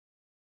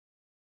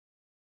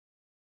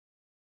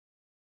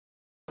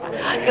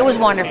It was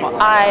wonderful.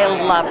 I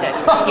loved it.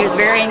 He was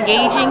very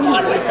engaging.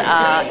 It was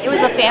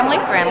a family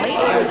friendly.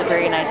 It was a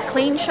very nice,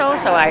 clean show,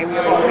 so I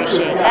really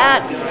appreciate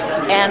that.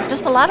 And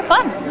just a lot of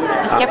fun.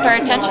 Just kept our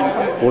attention.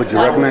 Would you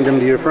recommend him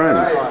to your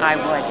friends? I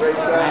would.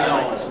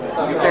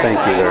 Thank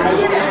you very much.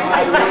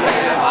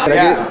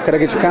 Could I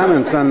get your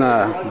comments on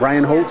the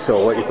Brian Holt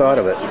show? What you thought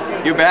of it?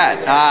 You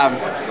bet. I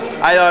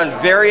thought it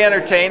was very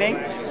entertaining.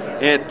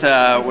 It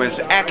was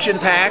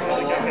action-packed,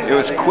 it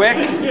was quick,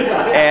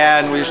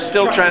 and we're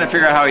still trying to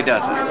figure out how he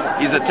does it.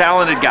 He's a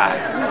talented guy.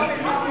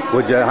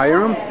 Would you hire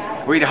him?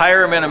 We'd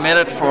hire him in a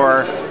minute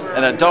for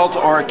an adult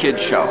or a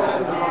kid's show.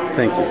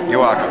 Thank you. You're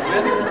welcome.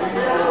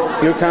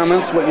 Your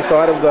comments, what you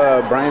thought of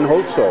the Brian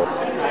Holt show?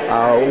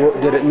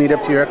 Did it meet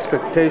up to your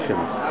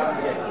expectations?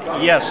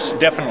 Yes,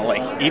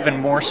 definitely. Even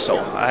more so.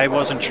 I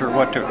wasn't sure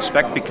what to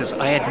expect because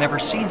I had never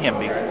seen him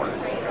before.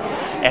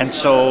 And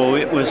so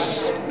it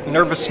was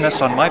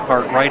nervousness on my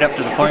part right up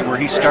to the point where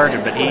he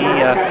started, but he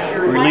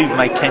relieved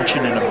my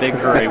tension in a big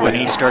hurry when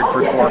he started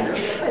performing.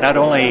 Not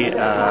only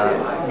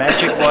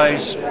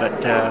magic-wise,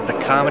 but the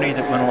comedy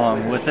that went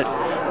along with it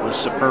was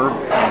superb,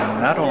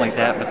 and not only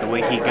that, but the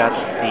way he got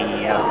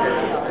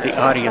the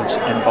audience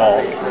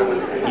involved.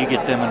 You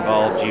get them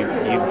involved,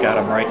 you've got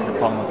them right in the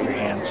palm of your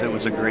hands. It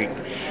was a great,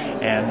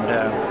 and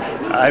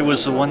I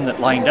was the one that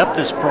lined up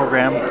this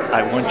program.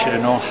 I want you to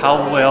know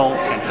how well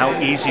and how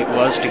easy it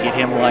was to get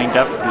him lined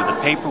up, do the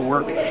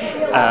paperwork.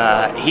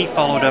 He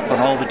followed up on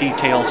all the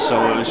details,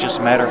 so it was just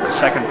a matter of a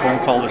second phone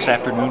call this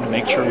afternoon to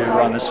make sure we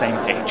were on the same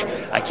page.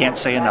 I can't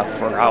say enough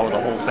for how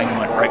the whole thing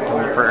went right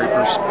from the very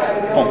first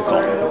phone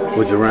call.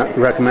 Would you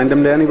recommend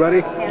him to anybody?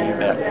 You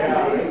bet.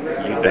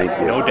 You bet. Thank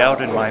you. No doubt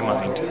in my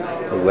mind.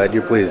 I'm glad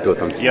you're pleased with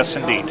him. Yes,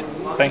 indeed.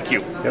 Thank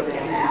you. Yep.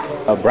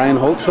 Brian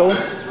Holt show?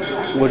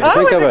 What did you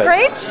think of it? It was a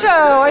great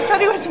show. I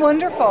thought he was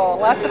wonderful.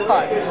 Lots of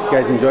fun. You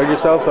guys enjoyed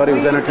yourself? Thought he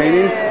was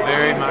entertaining?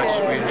 Very much.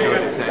 We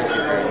enjoyed it. Thank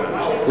you very much.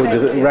 Would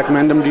you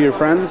recommend him to your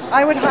friends?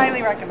 I would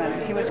highly recommend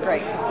him. He was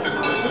great.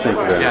 Thank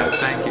you very much.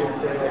 Thank you.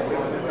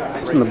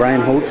 Listen to the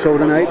Brian Holt show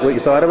tonight. What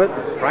you thought of it?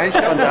 Brian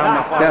shut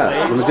down.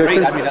 Yeah, the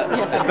magician. I mean,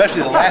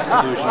 especially the last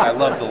illusion, I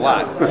loved a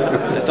lot.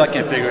 So I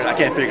can't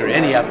figure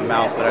any of them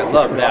out, but I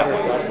love that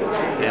one.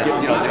 And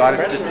you know, the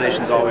audience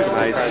participation is always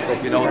nice.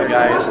 You know the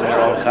guys, and they're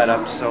all cut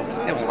up, so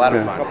it was a lot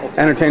of fun.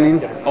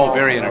 Entertaining. Oh,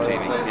 very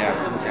entertaining.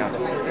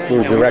 Yeah.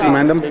 Would you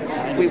recommend him?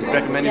 We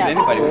recommend it to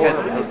anybody.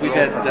 We've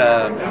had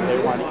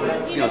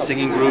you know,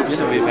 singing groups,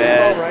 and we've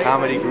had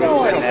comedy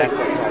groups, and that.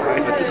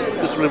 But this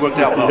really worked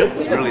out well. It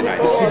was really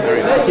nice.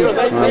 Very nice.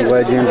 Well, I'm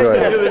glad you enjoyed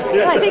it.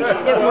 I think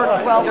it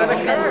worked well with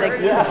him,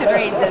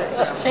 considering the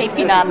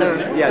shaping on the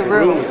the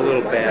room was a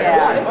little bad.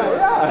 Yeah.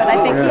 But I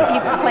think he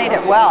played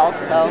it well,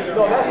 so.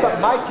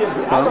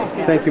 Well,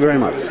 thank you very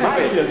much.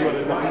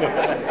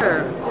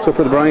 So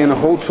for the Brian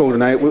Holt show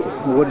tonight,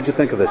 what did you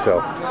think of the show?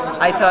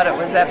 I thought it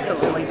was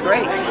absolutely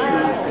great.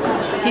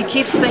 He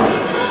keeps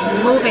things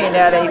moving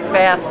at a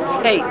fast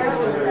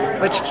pace,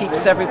 which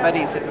keeps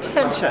everybody's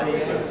attention.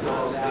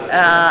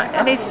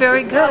 And he's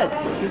very good.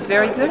 He's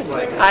very good.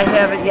 I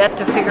haven't yet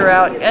to figure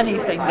out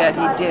anything that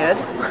he did,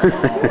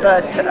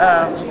 but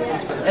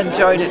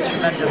enjoyed it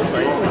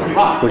tremendously.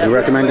 Would you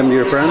recommend him to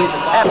your friends?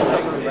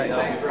 Absolutely.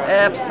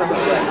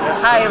 Absolutely.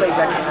 Highly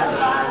recommend.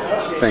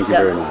 Thank you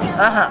very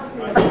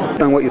much.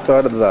 And what you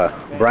thought of the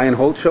Brian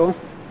Holt show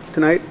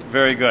tonight?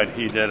 Very good.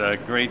 He did a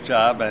great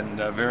job and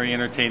very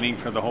entertaining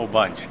for the whole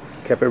bunch.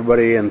 Kept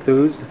everybody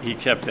enthused? He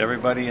kept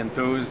everybody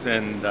enthused,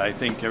 and I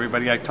think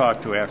everybody I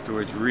talked to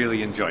afterwards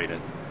really enjoyed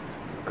it.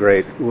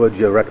 Great. Would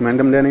you recommend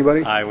him to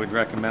anybody? I would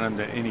recommend him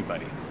to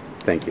anybody.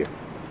 Thank you.